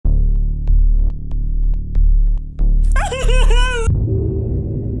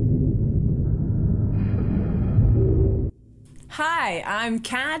Hi, I'm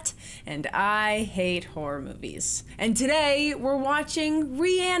Kat, and I hate horror movies. And today, we're watching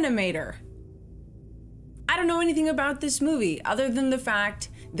RE-ANIMATOR. I don't know anything about this movie, other than the fact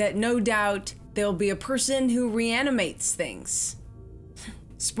that no doubt there'll be a person who reanimates things.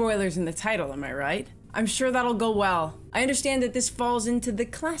 Spoilers in the title, am I right? I'm sure that'll go well. I understand that this falls into the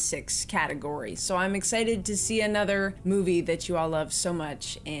classics category, so I'm excited to see another movie that you all love so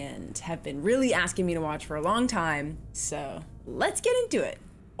much and have been really asking me to watch for a long time. So let's get into it.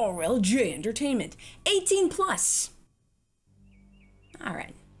 RLJ Entertainment, 18 plus. All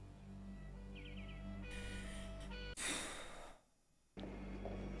right.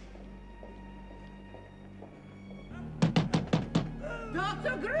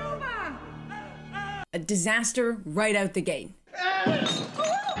 A disaster right out the gate.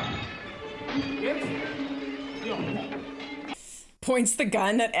 Points the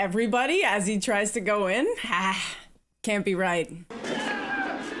gun at everybody as he tries to go in. Ah, can't be right.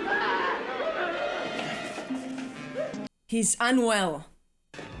 He's unwell.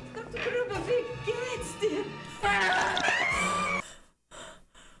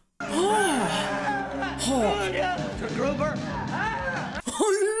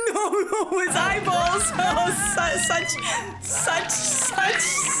 Oh no, his eyeballs! Oh, such.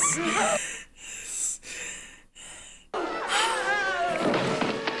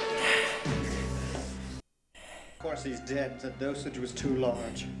 Of course he's dead. The dosage was too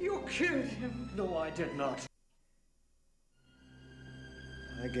large. You killed him. No, I did not.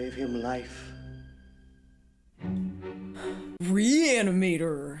 I gave him life.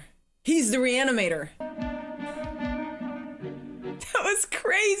 RE-ANIMATOR. He's the RE-ANIMATOR. That was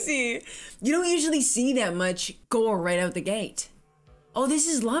crazy. You don't usually see that much gore right out the gate. Oh, this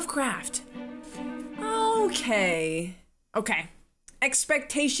is Lovecraft. Okay.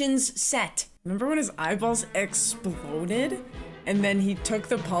 Expectations set. Remember when his eyeballs exploded? And then he took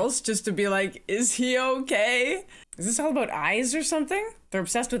the pulse just to be like, is he okay? Is this all about eyes or something? They're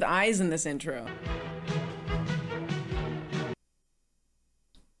obsessed with eyes in this intro.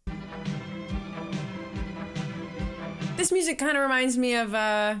 This music kind of reminds me of,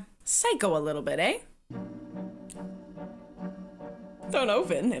 Psycho a little bit, eh? Don't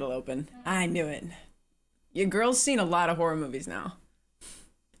open, it'll open. I knew it. Your girl's seen a lot of horror movies now.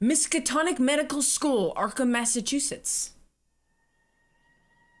 Miskatonic Medical School, Arkham, Massachusetts.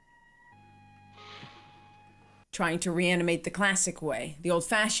 Trying to reanimate the classic way, the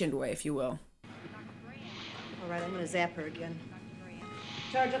old-fashioned way, if you will. All right, I'm gonna zap her again.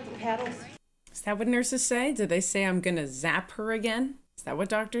 Charge up the paddles. Is that what nurses say? Do they say I'm gonna zap her again? Is that what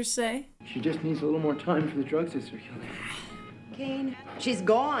doctors say? She just needs a little more time for the drugs to circulate. Kane, she's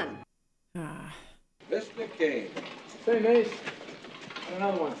gone. Mr. Kane. Say, Mace, got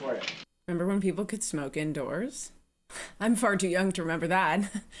another one for you. Remember when people could smoke indoors? I'm far too young to remember that.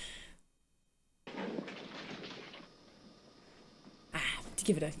 To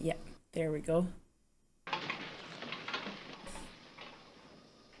give it a, yep, there we go.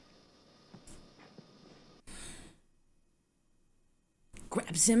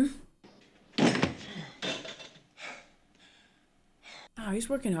 Grabs him. Oh, he's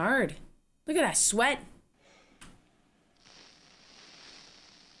working hard. Look at that sweat.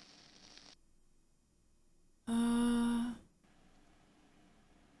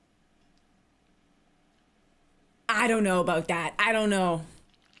 I don't know about that. I don't know.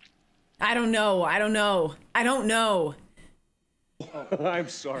 I'm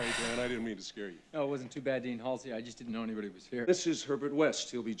sorry, Dan. I didn't mean to scare you. No, it wasn't too bad, Dean Halsey. I just didn't know anybody was here. This is Herbert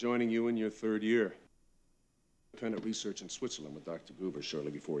West. He'll be joining you in your third year. Independent research in Switzerland with Dr. Gruber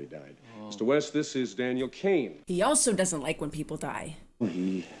shortly before he died. Oh. Mr. West, this is Daniel Kane. He also doesn't like when people die.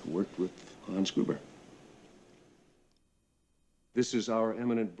 He worked with Hans Gruber. This is our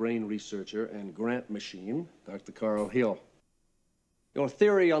eminent brain researcher and grant machine, Dr. Carl Hill. Your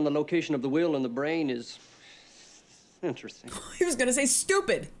theory on the location of the will in the brain is interesting. He was gonna say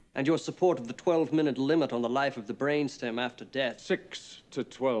stupid. And your support of the 12-minute limit on the life of the brainstem after death. 6 to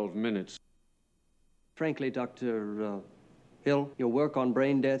 12 minutes. Frankly, Dr. Hill, your work on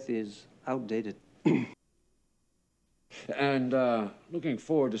brain death is outdated. And looking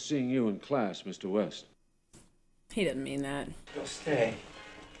forward to seeing you in class, Mr. West. He didn't mean that. Go stay.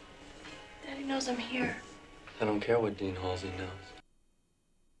 Daddy knows I'm here. I don't care what Dean Halsey knows.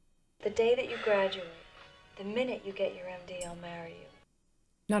 The day that you graduate, the minute you get your MD, I'll marry you.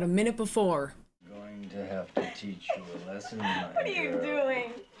 Not a minute before. Going to have to teach you a lesson, my What are you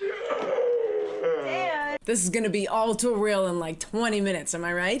doing? Dad! This is gonna be all too real in like 20 minutes, am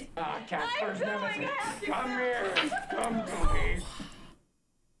I right? Casper's nemesis. Come here. Come to me.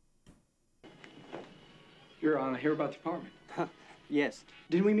 You're on. I hear about the apartment. Yes.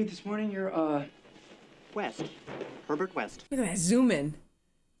 Didn't we meet this morning? You're, West. Herbert West. Look at that zoom in.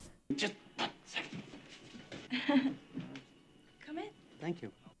 Just... Come in. Thank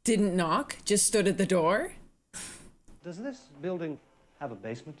you. Didn't knock, just stood at the door. Does this building have a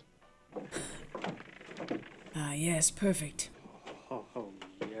basement? Ah, yes, perfect. Oh,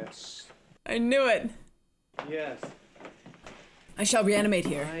 yes. I knew it. Yes. I shall reanimate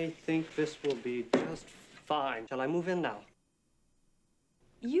here. I think this will be just fine. Shall I move in now?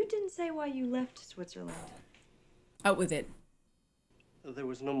 You didn't say why you left Switzerland. Out with it. There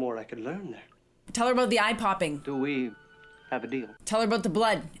was no more I could learn there. Tell her about the eye popping. Do we have a deal? Tell her about the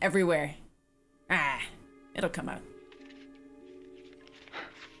blood everywhere. Ah, it'll come out.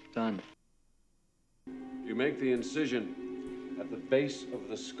 Done. You make the incision at the base of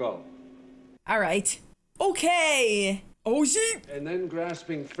the skull. All right. Okay. Oh, shit. And then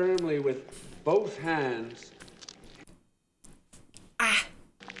grasping firmly with both hands.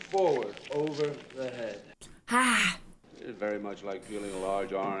 Forward over the head. Ah. It's very much like peeling a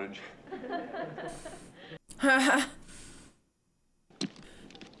large orange.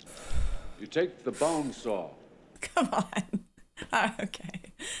 You take the bone saw. Come on. Okay.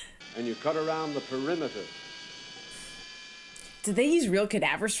 And you cut around the perimeter. Did they use real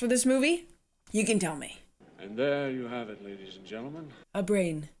cadavers for this movie? You can tell me. And there you have it, ladies and gentlemen. A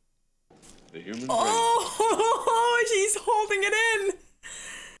brain. The human brain. Oh, she's holding it in.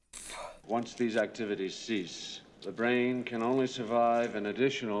 Once these activities cease, the brain can only survive an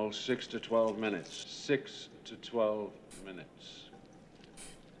additional 6 to 12 minutes. 6 to 12 minutes.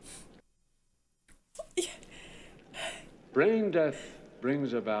 Brain death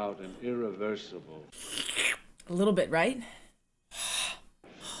brings about an irreversible... A little bit, right?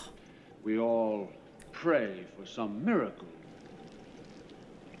 We all pray for some miracle.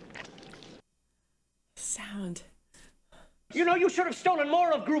 Sound. You know, you should have stolen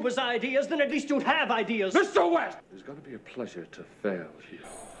more of Gruber's ideas, then at least you'd have ideas. Mr. West! It's going to be a pleasure to fail you.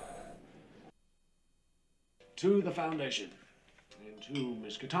 To the Foundation. And to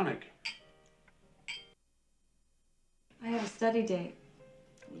Miss Katonic. I have a study date.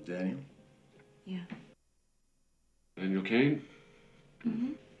 With Daniel? Yeah. Daniel Kane?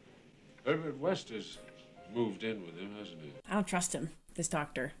 Mm-hmm. Herbert West has moved in with him, hasn't he? I don't trust him, this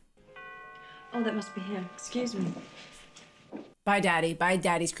doctor. Oh, that must be him. Excuse me. Bye, Daddy. Bye,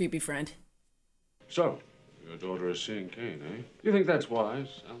 Daddy's creepy friend. So, your daughter is seeing Kane, eh? You think that's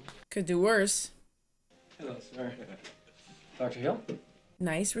wise, Al? Could do worse. Hello, sir. Dr. Hill?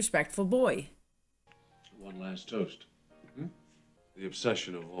 Nice, respectful boy. One last toast. Hmm? The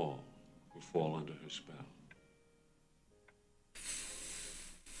obsession of all who fall under her spell.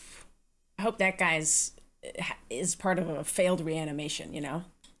 I hope that guy's is part of a failed reanimation, you know?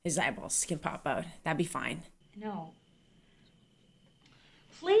 His eyeballs can pop out. That'd be fine. No.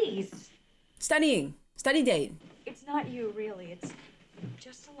 Please. Studying. Study date. It's not you, really. It's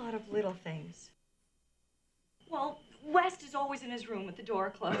just a lot of little things. Well, West is always in his room with the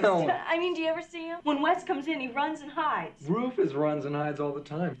door closed. No. I mean, do you ever see him? When West comes in, he runs and hides. Rufus runs and hides all the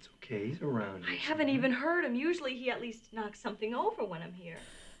time. It's okay, he's around I you. haven't even heard him. Usually he at least knocks something over when I'm here.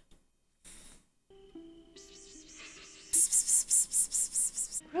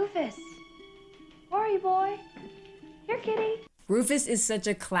 Rufus. Where are you, boy? Here, kitty. Rufus is such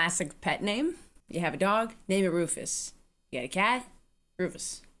a classic pet name. You have a dog, name it Rufus. You got a cat,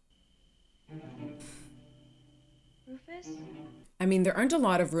 Rufus. Rufus? I mean, there aren't a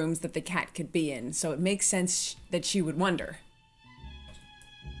lot of rooms that the cat could be in, so it makes sense that she would wonder.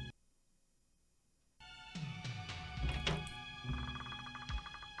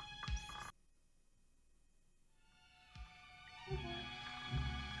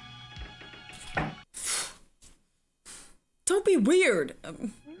 Don't be weird.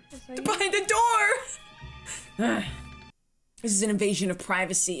 Behind the door! This is an invasion of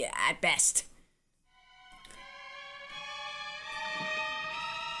privacy at best.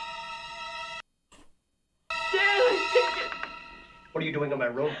 What are you doing in my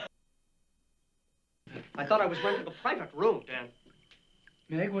room? I thought I was renting a private room, Dan.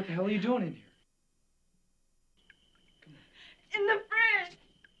 Meg, what the hell are you doing in here? In the fridge!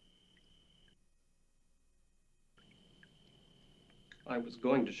 I was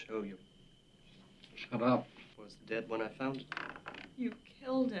going to show you. Shut up. It was dead when I found it. You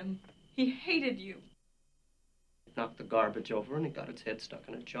killed him. He hated you. It knocked the garbage over and it got its head stuck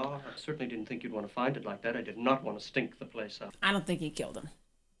in a jar. I certainly didn't think you'd want to find it like that. I did not want to stink the place up. I don't think he killed him.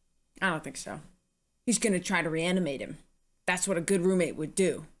 I don't think so. He's gonna try to reanimate him. That's what a good roommate would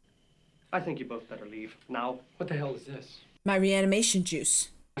do. I think you both better leave now. What the hell is this? My reanimation juice.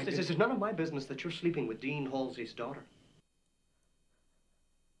 This is none of my business that you're sleeping with Dean Halsey's daughter.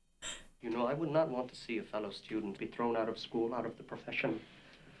 You know, I would not want to see a fellow student be thrown out of school, out of the profession,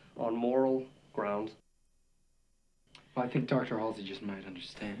 on moral grounds. Well, I think Dr. Halsey just might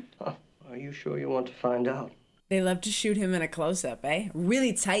understand. Huh. Are you sure you want to find out? They love to shoot him in a close-up, eh?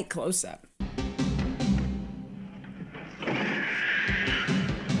 Really tight close-up.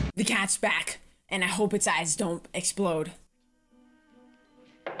 The cat's back, and I hope its eyes don't explode.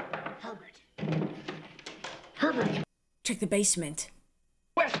 Herbert! Check the basement.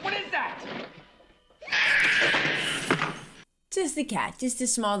 Wes, what is that? Just a cat, just a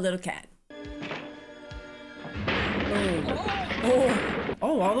small little cat.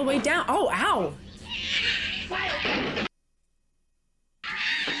 Oh, all the way down. Oh, ow.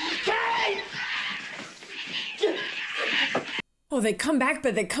 Oh, they come back,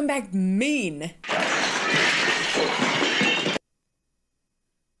 but they come back mean.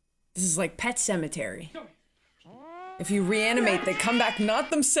 This is like Pet Cemetery. If you reanimate, they come back not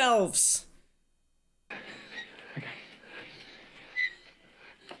themselves.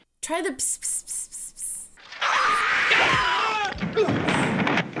 Try the pss, pss, pss, pss, pss.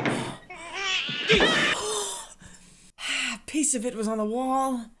 Piece of it was on the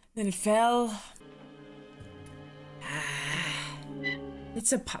wall, then it fell.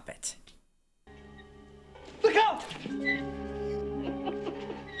 It's a puppet. Look out!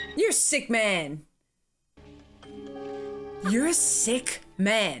 You're a sick man. You're a sick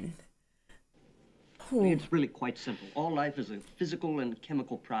man. Ooh. It's really quite simple. All life is a physical and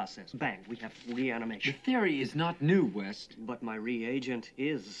chemical process. Bang, we have reanimation. The theory is not new, West. But my reagent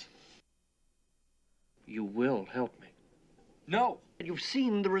is. You will help me. No. You've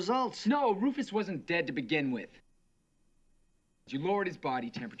seen the results. No, Rufus wasn't dead to begin with. You lowered his body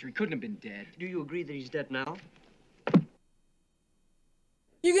temperature. He couldn't have been dead. Do you agree that he's dead now?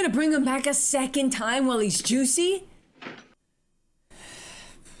 You're gonna bring him back a second time while he's juicy?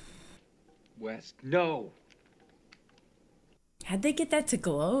 West, no. How'd they get that to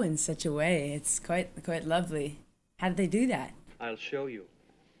glow in such a way? It's quite lovely. How did they do that? I'll show you.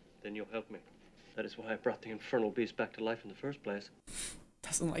 Then you'll help me. That is why I brought the infernal beast back to life in the first place.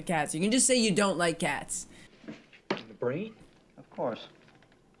 Doesn't like cats. You can just say you don't like cats. The brain? Of course.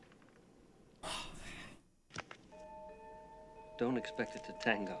 Don't expect it to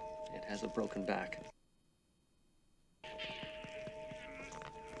tango. It has a broken back.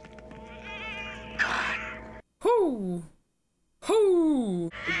 Whoo! Whoo!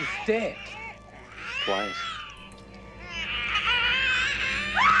 It was dead. Twice.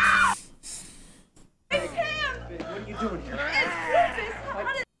 It's him! What are you doing here?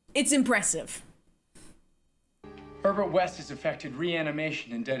 It's impressive. Herbert West has affected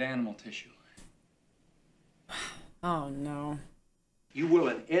reanimation in dead animal tissue. Oh no. You will,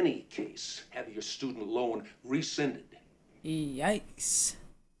 in any case, have your student loan rescinded. Yikes.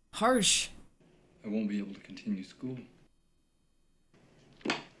 Harsh. I won't be able to continue school.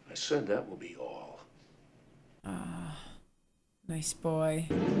 I said that will be all. Nice boy.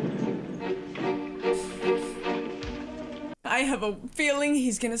 I have a feeling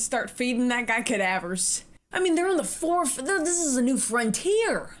he's gonna start feeding that guy cadavers. I mean, they're on the this is a new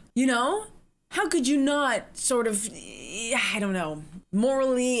frontier, you know? How could you not sort of, I don't know,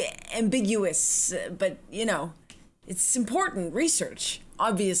 morally ambiguous, but, you know, it's important research,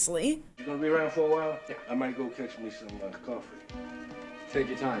 obviously. You gonna be around for a while? Yeah. I might go catch me some coffee. Take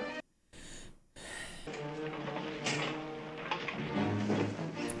your time.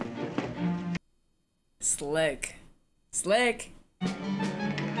 Slick. Slick.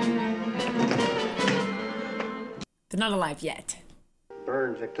 They're not alive yet.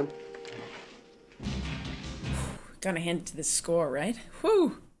 Burn victim. Gotta hand it to the score, right?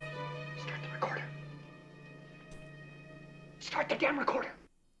 Whew. Start the recorder. Start the damn recorder.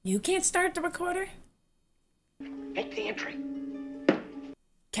 You can't start the recorder? Make the entry.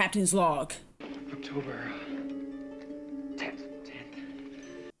 Captain's log. October 10th.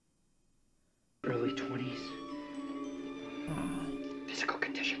 early 20s. Physical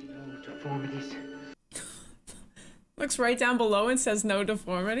condition. No deformities. Looks right down below and says no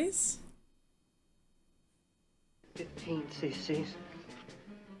deformities. 15 cc's.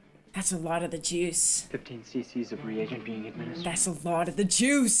 That's a lot of the juice. 15 cc's of reagent being administered. That's a lot of the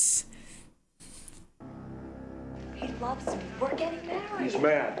juice. He loves me. We're getting married. He's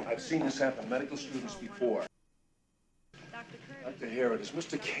mad. I've seen this happen to medical students before. Dr. Harrod, is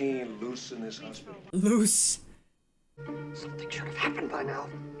Mr. Kane loose in this hospital? Loose. Something should have happened by now.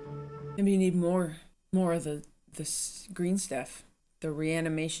 Maybe you need more of the green stuff. The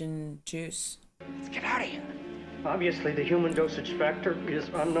reanimation juice. Let's get out of here. Obviously, the human dosage factor is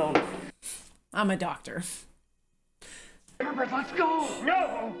unknown. I'm a doctor. Herbert, let's go.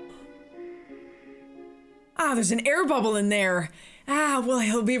 No! Ah, there's an air bubble in there. Ah, well,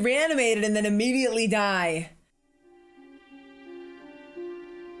 he'll be reanimated and then immediately die.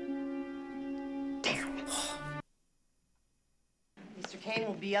 Mr. Kane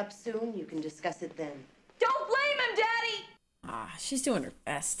will be up soon. You can discuss it then. Don't blame him, Daddy! Ah, she's doing her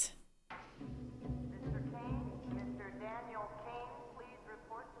best.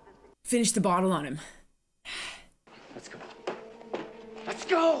 Finish the bottle on him. Let's go. Let's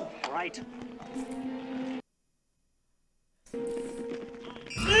go! All right.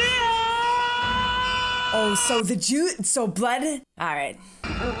 Oh, so the so blood? All right.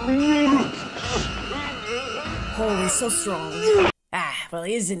 Holy, so strong. Ah, well,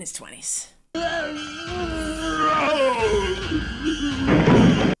 he is in his 20s.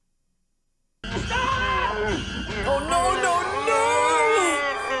 Oh, no, no,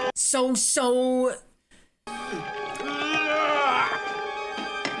 no! So...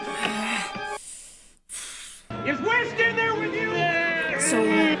 Is West in there with you? So...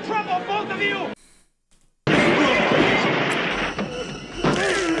 Trouble, both of you!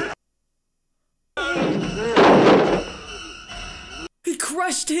 He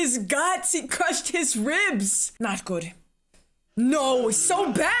crushed his guts. He crushed his ribs. Not good. No,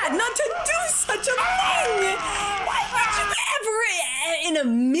 so bad not to do such a thing. Why would you ever, in a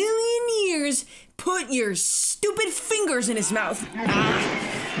million years, put your stupid fingers in his mouth? All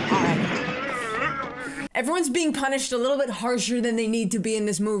right. Everyone's being punished a little bit harsher than they need to be in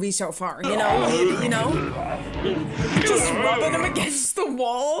this movie so far, you know? Just rubbing him against the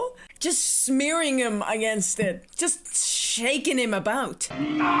wall, just smearing him against it, just shaking him about.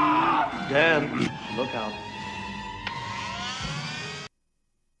 Dan, look out.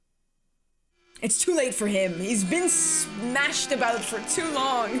 It's too late for him. He's been smashed about for too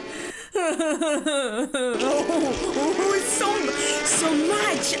long. Oh, so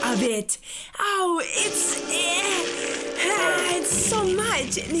much of it. Oh, it's so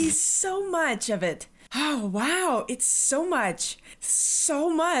much, and he's so much of it. Oh, wow, it's so much. So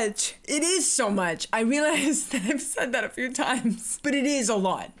much. It is so much. I realize that I've said that a few times, but it is a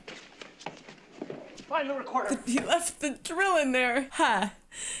lot. Find the recorder. He left the drill in there. Ha.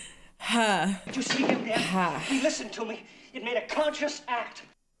 Ha. Did you see him, Dan? Ha. He listened to me. It made a conscious act.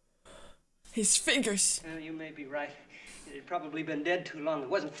 His fingers. You may be right. It had probably been dead too long. It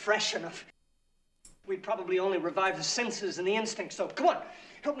wasn't fresh enough. We'd probably only revived the senses and the instincts, so come on.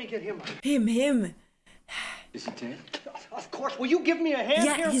 Help me get him. Him. Is he dead? Of course. Will you give me a hand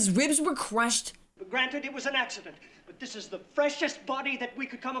here? Yeah, his ribs were crushed. Granted, it was an accident, but this is the freshest body that we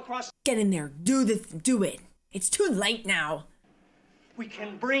could come across. Get in there. Do it. It's too late now. We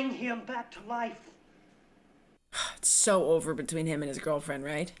can bring him back to life. It's so over between him and his girlfriend,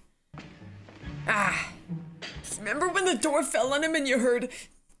 right? Ah. Remember when the door fell on him and you heard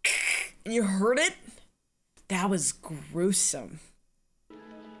it? That was gruesome.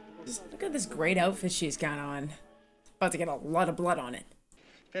 Just look at this great outfit she's got on. About to get a lot of blood on it.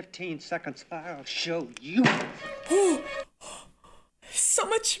 15 seconds, I'll show you. So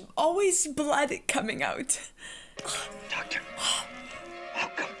much always blood coming out. Doctor,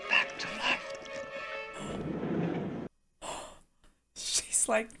 welcome back to life. She's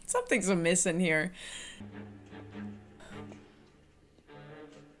like, something's amiss in here.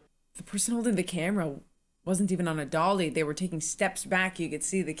 The person holding the camera wasn't even on a dolly. They were taking steps back. You could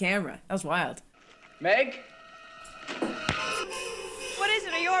see the camera. That was wild. Meg? What is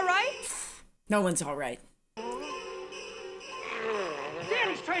it? Are you all right? No one's all right.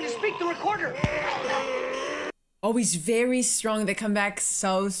 Danny's trying to speak the recorder. Oh, he's very strong. They come back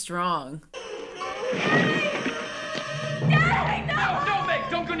so strong. Daddy, no! No, Meg,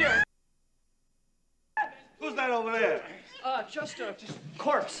 don't go near. Who's that over there? Just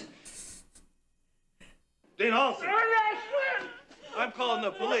corpse. Dean Olsen. I'm calling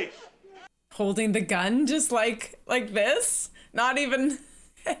the police. Holding the gun just like this? Not even...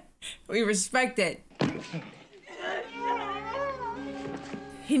 We respect it.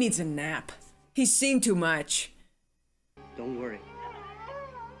 He needs a nap. He's seen too much. Don't worry.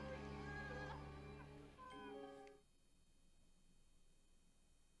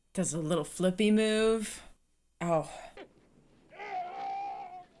 Does a little flippy move. Oh.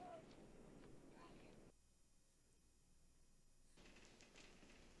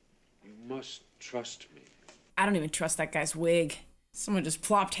 You must trust me. I don't even trust that guy's wig. Someone just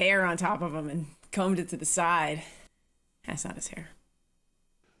plopped hair on top of him and combed it to the side. That's not his hair.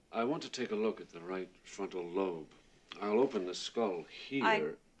 I want to take a look at the right frontal lobe. I'll open the skull here. I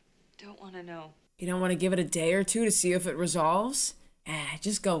don't want to know. You don't want to give it a day or two to see if it resolves?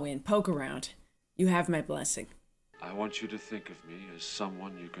 Just go in, poke around. You have my blessing. I want you to think of me as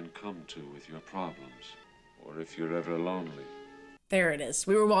someone you can come to with your problems. or if you're ever lonely. There it is.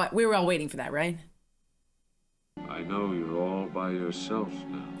 We were all waiting for that, right? I know you're all by yourself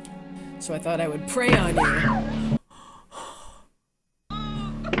now. So I thought I would prey on you.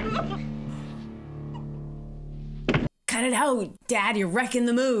 Cut it out, Dad. You're wrecking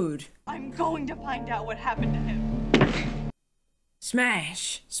the mood. I'm going to find out what happened to him.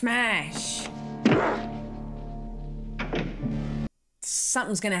 Smash. Smash.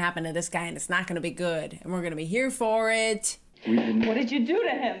 Something's gonna happen to this guy and it's not gonna be good. And we're gonna be here for it. What did you do to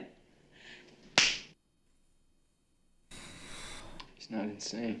him? He's not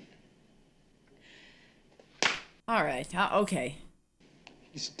insane. Alright, okay.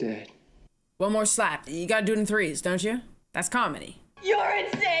 He's dead. One more slap. You gotta do it in threes, don't you? That's comedy. You're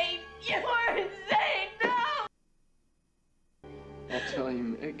insane! You're insane! No! I'll tell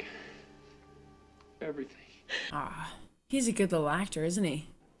you, Mick. Everything. Ah, he's a good little actor, isn't he?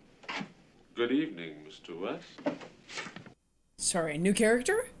 Good evening, Mr. West. Sorry, new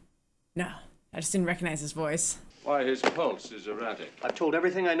character? No, I just didn't recognize his voice. Why, his pulse is erratic. I've told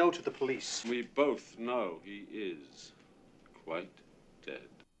everything I know to the police. We both know he is quite dead.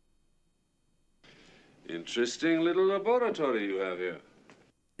 Interesting little laboratory you have here.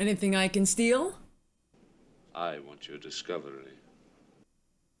 Anything I can steal? I want your discovery.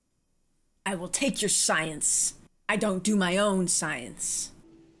 I will take your science. I don't do my own science.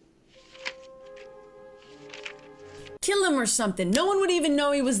 Kill him or something. No one would even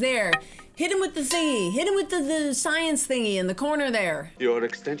know he was there. Hit him with the thingy. Hit him with the science thingy in the corner there. Your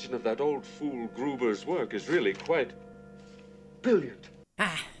extension of that old fool Gruber's work is really quite brilliant.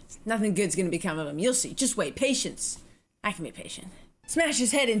 Ah, nothing good's gonna become of him. You'll see. Just wait. Patience. I can be patient. Smash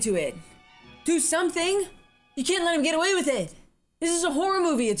his head into it. Do something. You can't let him get away with it. This is a horror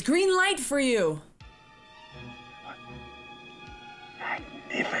movie. It's green light for you.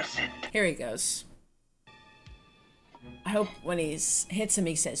 Magnificent. Here he goes. I hope when he hits him,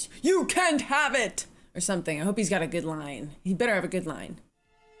 he says, "You can't have it!" or something. I hope he's got a good line. He better have a good line.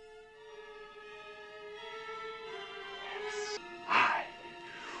 I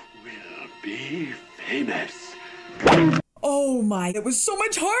will be famous. Oh my, it was so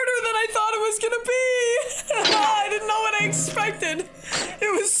much harder than I thought it was gonna be! I didn't know what I expected!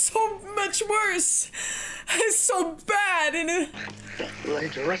 It was so much worse! It's so bad and it...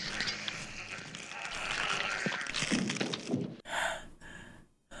 Dangerous.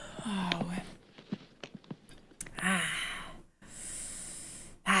 Oh.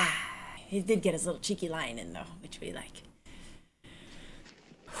 He did get his little cheeky line in though, which we like.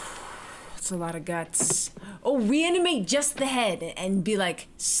 That's a lot of guts. Oh, reanimate just the head and be like,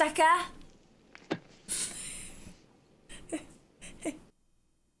 sucker.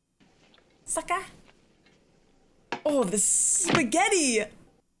 Sucker. Oh, the spaghetti.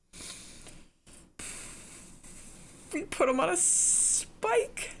 We put him on a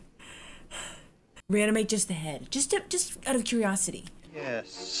spike. Reanimate just the head. Just out of curiosity.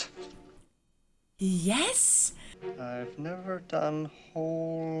 Yes. Yes? I've never done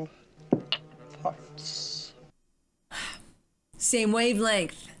whole parts. Same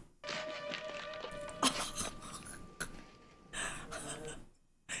wavelength.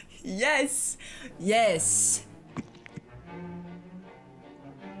 Yes. Yes.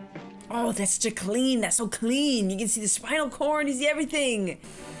 Oh, that's such a clean. That's so clean. You can see the spinal cord. You see everything.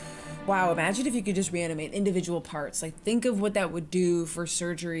 Wow, imagine if you could just reanimate individual parts. Like, think of what that would do for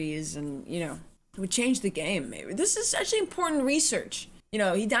surgeries and, you know, it would change the game, maybe. This is actually important research. You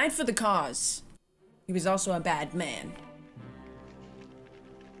know, he died for the cause. He was also a bad man.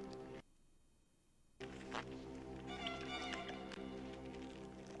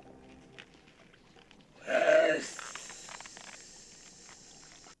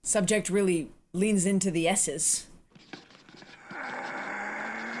 Subject really leans into the S's.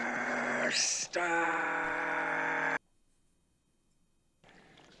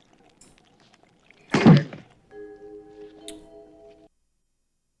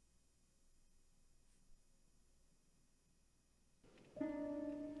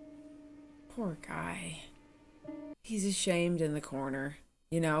 Poor guy. He's ashamed in the corner.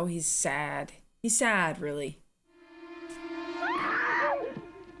 You know, he's sad. He's sad, really.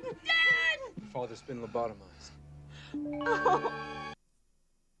 Father's been lobotomized.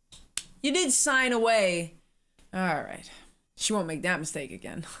 You did sign away. All right. She won't make that mistake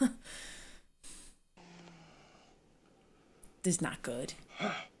again. This is not good.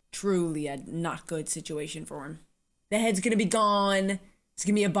 Truly a not good situation for him. The head's gonna be gone. It's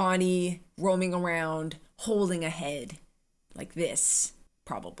gonna be a body roaming around, holding a head. Like this,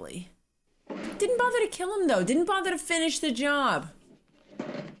 probably. Didn't bother to kill him, though. Didn't bother to finish the job.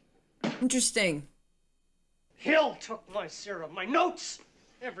 Interesting. Hill took my serum, my notes,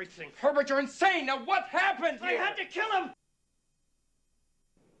 everything. Herbert, you're insane. Now what happened I here? had to kill him.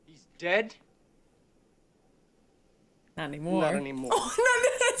 He's dead? Not anymore. Not anymore. Oh,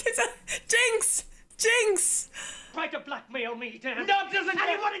 no. Jinx! Jinx! Tried to blackmail me, Dan. No, it doesn't. And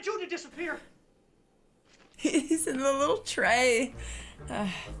he wanted you to disappear. He's in the little tray.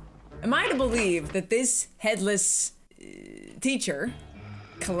 Am I to believe that this headless teacher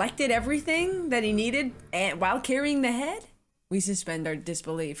collected everything that he needed while carrying the head? We suspend our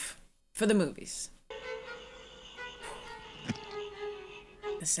disbelief for the movies.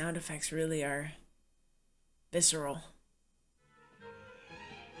 The sound effects really are visceral.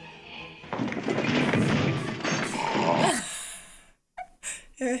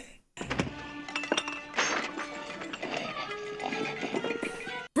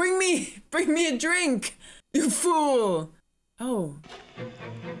 Bring me a drink, you fool. Oh.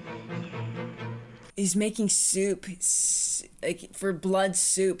 He's making soup, like for blood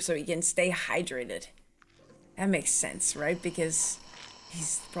soup, so he can stay hydrated. That makes sense, right? Because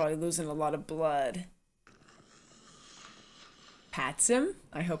he's probably losing a lot of blood. Pats him?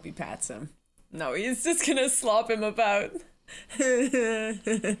 I hope he pats him. No, he's just gonna slop him about.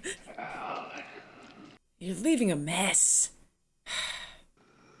 You're leaving a mess.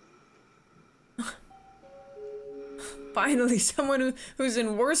 Finally, someone who's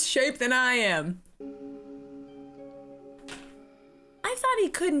in worse shape than I am. I thought he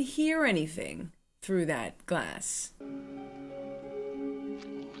couldn't hear anything through that glass.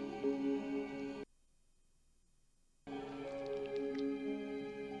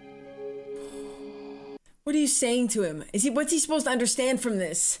 What are you saying to him? What's he supposed to understand from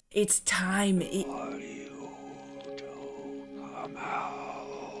this? It's time. Why you don't come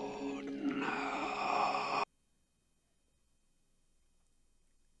out now?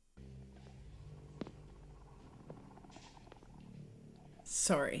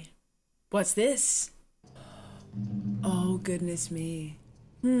 Sorry. What's this? Oh, goodness me.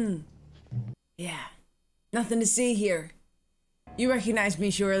 Yeah. Nothing to see here. You recognize me,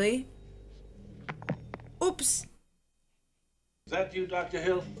 surely? Oops. Is that you, Dr.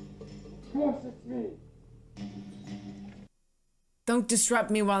 Hill? Yes, it's me. Don't disrupt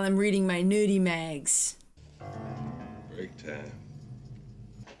me while I'm reading my nudie mags. Break time.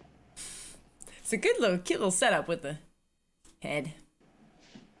 It's a good little, cute little setup with the head.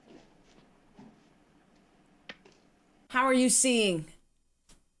 How are you seeing?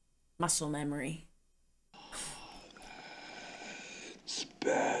 Muscle memory. It's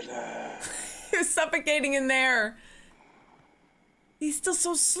better. You're suffocating in there. He's still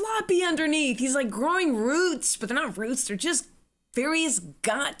so sloppy underneath. He's like growing roots, but they're not roots. They're just various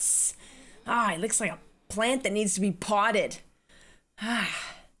guts. Ah, he looks like a plant that needs to be potted. Ah.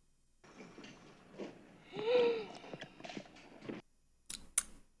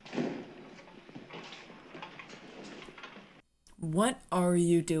 What are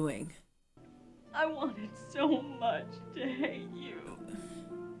you doing? I wanted so much to hate you.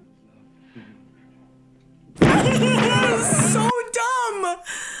 So dumb!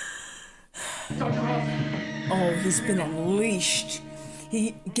 Oh, he's been unleashed.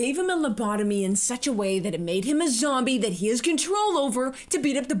 He gave him a lobotomy in such a way that it made him a zombie that he has control over to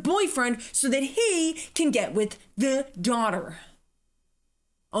beat up the boyfriend so that he can get with the daughter.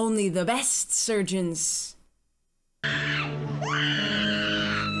 Only the best surgeons.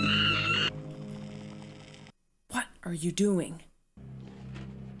 What are you doing?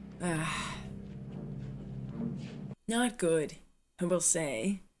 Not good, I will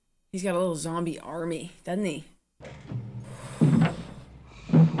say. He's got a little zombie army, doesn't he?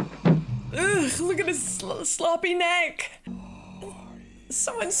 Ugh, look at his sloppy neck.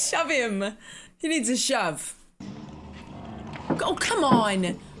 Someone shove him. He needs a shove. Oh, come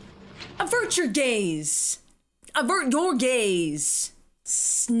on. Avert your gaze. Avert your gaze.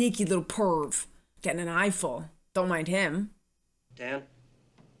 Sneaky little perv. Getting an eyeful. Don't mind him. Dan?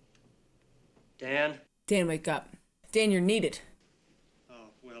 Dan? Dan, wake up. Dan, you're needed. Oh,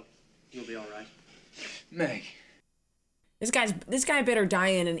 well, you'll be all right. Meg. This guy better die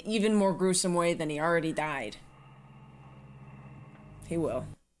in an even more gruesome way than he already died. He will.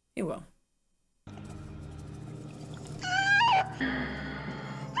 He will.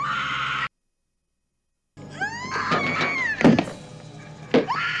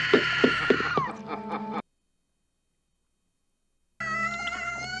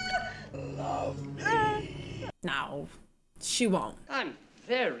 No, she won't. I'm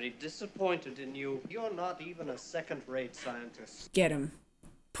very disappointed in you. You're not even a second-rate scientist. Get him.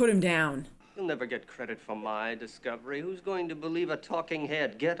 Put him down. You'll never get credit for my discovery. Who's going to believe a talking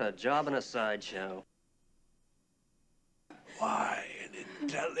head? Get a job in a sideshow. why an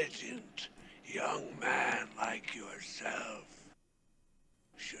intelligent young man like yourself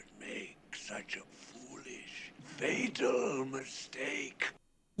should make such a foolish, fatal mistake.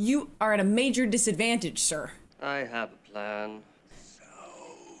 You are at a major disadvantage, sir. I have a plan. So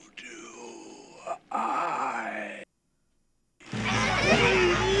do I.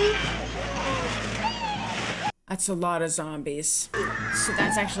 That's a lot of zombies. So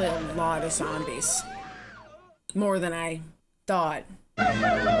that's actually a lot of zombies. More than I thought.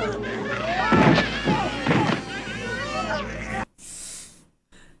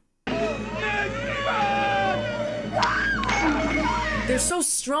 They're so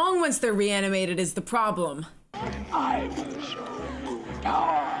strong once they're reanimated is the problem. I will show you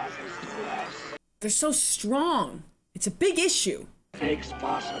power. They're so strong. It's a big issue. Makes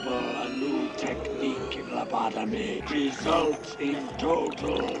possible a new technique in lobotomy. Results in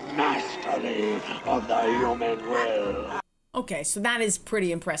total mastery of the human will. Okay, so that is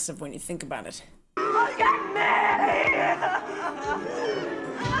pretty impressive when you think about it. Look at me!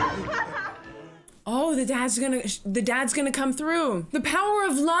 Oh, the dad's gonna come through. The power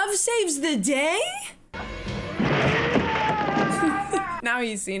of love saves the day? Now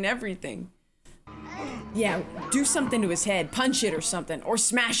he's seen everything. Yeah, do something to his head. Punch it or something. Or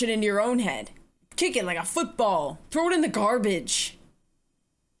smash it into your own head. Kick it like a football. Throw it in the garbage.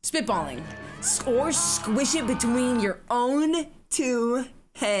 Spitballing. Or squish it between your own two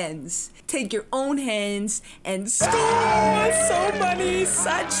hands. Take your own hands and score so many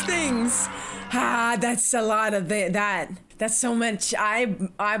such things. Ah, that's a lot of that. That's so much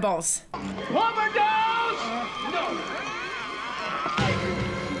eyeballs. Overdose! No!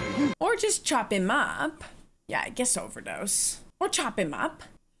 Or just chop him up. Yeah, I guess overdose. Or chop him up.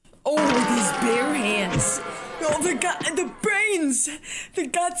 Oh, with his bare hands. Oh, the brains, the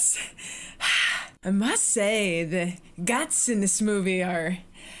guts. I must say, the guts in this movie are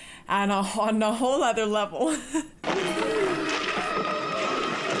on a whole other level.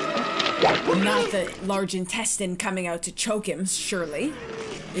 Not the large intestine coming out to choke him, surely.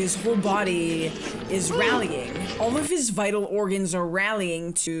 His whole body is rallying. All of his vital organs are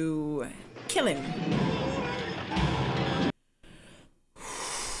rallying to kill him.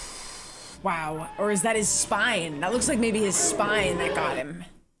 Wow. Or is that his spine? That looks like maybe his spine that got him.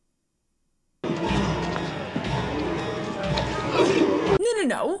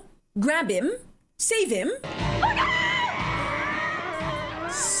 No. Grab him. Save him.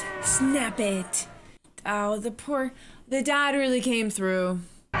 Snap it. Oh, the dad really came through.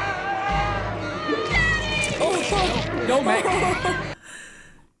 Oh, no, Mack.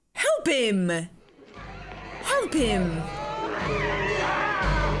 Help him. Help him.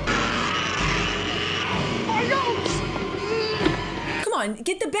 Come on,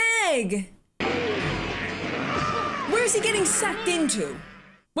 get the bag. Where is he getting sucked into?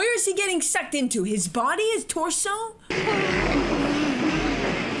 Where is he getting sucked into? His body? His torso?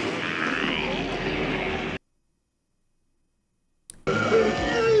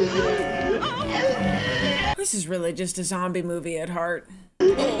 This is really just a zombie movie at heart.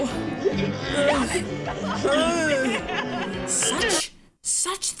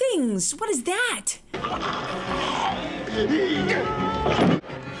 Such things. What is that?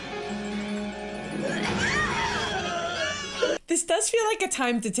 This does feel like a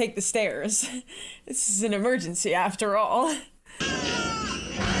time to take the stairs. This is an emergency after all.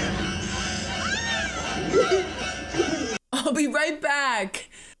 I'll be right back.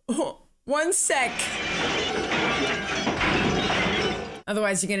 Oh, 1 sec.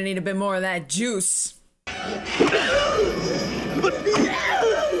 Otherwise, you're gonna need a bit more of that juice.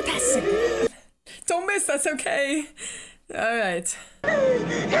 Don't miss, that's okay. All right.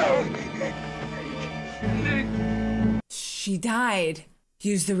 She died.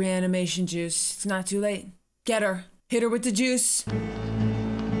 Use the reanimation juice. It's not too late. Get her. Hit her with the juice.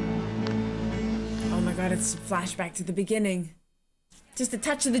 Oh my god, it's a flashback to the beginning. Just a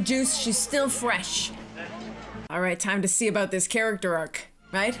touch of the juice, she's still fresh. Alright, time to see about this character arc,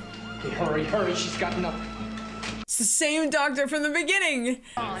 right? Hey, hurry, she's got nothing. It's the same doctor from the beginning.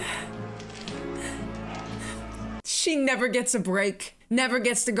 She never gets a break, never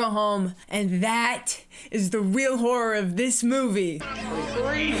gets to go home, and that is the real horror of this movie.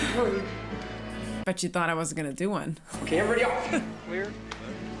 Hurry. Bet you thought I wasn't gonna do one. Okay, everybody off. Clear.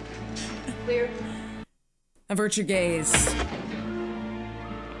 Clear. Avert your gaze.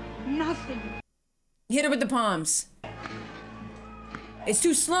 Nothing. Hit her with the palms. It's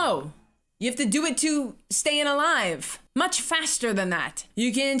too slow. You have to do it to staying alive. Much faster than that.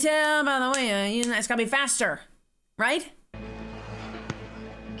 You can tell by the way, it's gotta be faster. Right?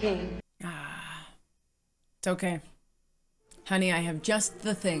 King. It's okay. Honey, I have just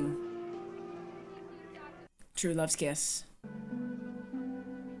the thing. True love's kiss.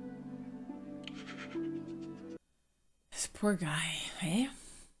 This poor guy, eh?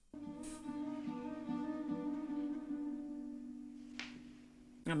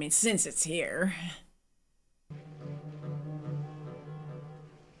 I mean, since it's here.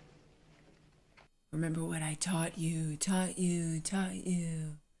 Remember what I taught you, taught you, taught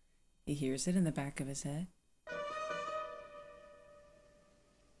you. He hears it in the back of his head.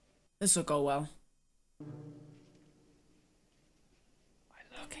 This will go well.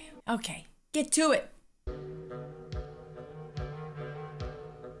 Okay, okay, get to it.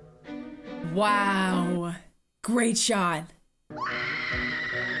 Wow, great shot.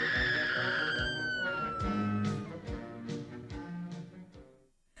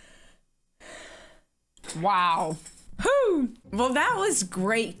 Wow. Whew. Well, that was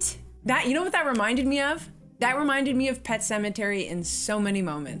great. That, you know what that reminded me of? That reminded me of Pet Sematary in so many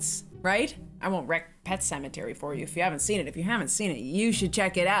moments, right? I won't wreck Pet Sematary for you if you haven't seen it. If you haven't seen it, you should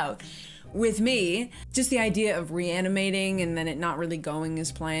check it out. With me, just the idea of reanimating and then it not really going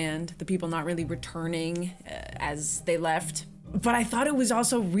as planned, the people not really returning as they left. But I thought it was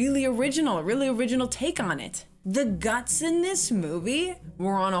also really original, a really original take on it. The guts in this movie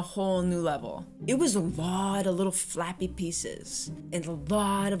were on a whole new level. It was a lot of little flappy pieces and a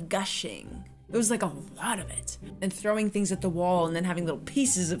lot of gushing. It was like a lot of it. And throwing things at the wall and then having little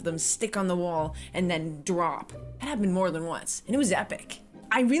pieces of them stick on the wall and then drop. That happened more than once, and it was epic.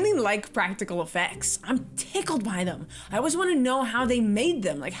 I really like practical effects. I'm tickled by them. I always want to know how they made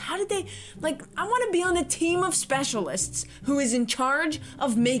them. Like, how did they, like, I want to be on a team of specialists who is in charge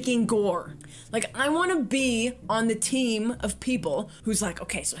of making gore. Like, I want to be on the team of people who's like,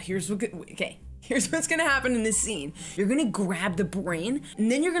 okay, so here's what's gonna happen in this scene. You're gonna grab the brain,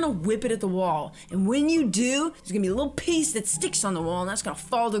 and then you're gonna whip it at the wall. And when you do, there's gonna be a little piece that sticks on the wall, and that's gonna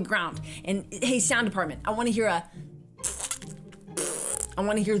fall to the ground. And hey, sound department, I want to hear a, I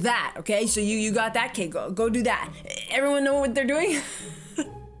want to hear that, okay? So you got that? Okay, go do that. Everyone know what they're doing?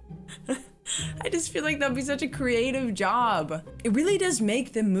 I just feel like that'd be such a creative job. It really does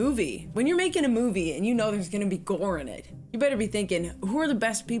make the movie. When you're making a movie and you know there's gonna be gore in it, you better be thinking, who are the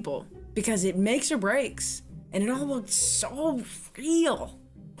best people? Because it makes or breaks. And it all looks so real.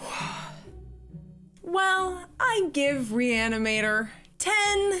 Well, I give RE-ANIMATOR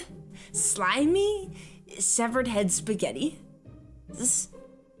 10 slimy, severed head spaghetti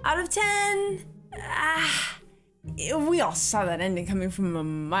out of 10. We all saw that ending coming from a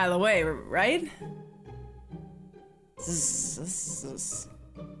mile away, right?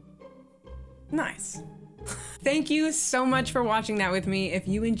 Nice. Thank you so much for watching that with me. If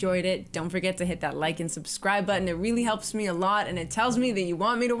you enjoyed it, don't forget to hit that like and subscribe button. It really helps me a lot, and it tells me that you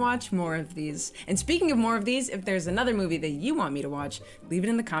want me to watch more of these. And speaking of more of these, if there's another movie that you want me to watch, leave it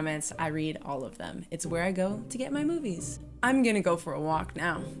in the comments. I read all of them. It's where I go to get my movies. I'm gonna go for a walk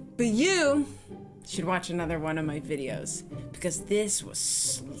now. But you should watch another one of my videos, because this was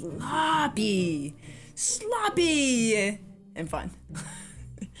sloppy and fun.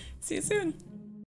 See you soon.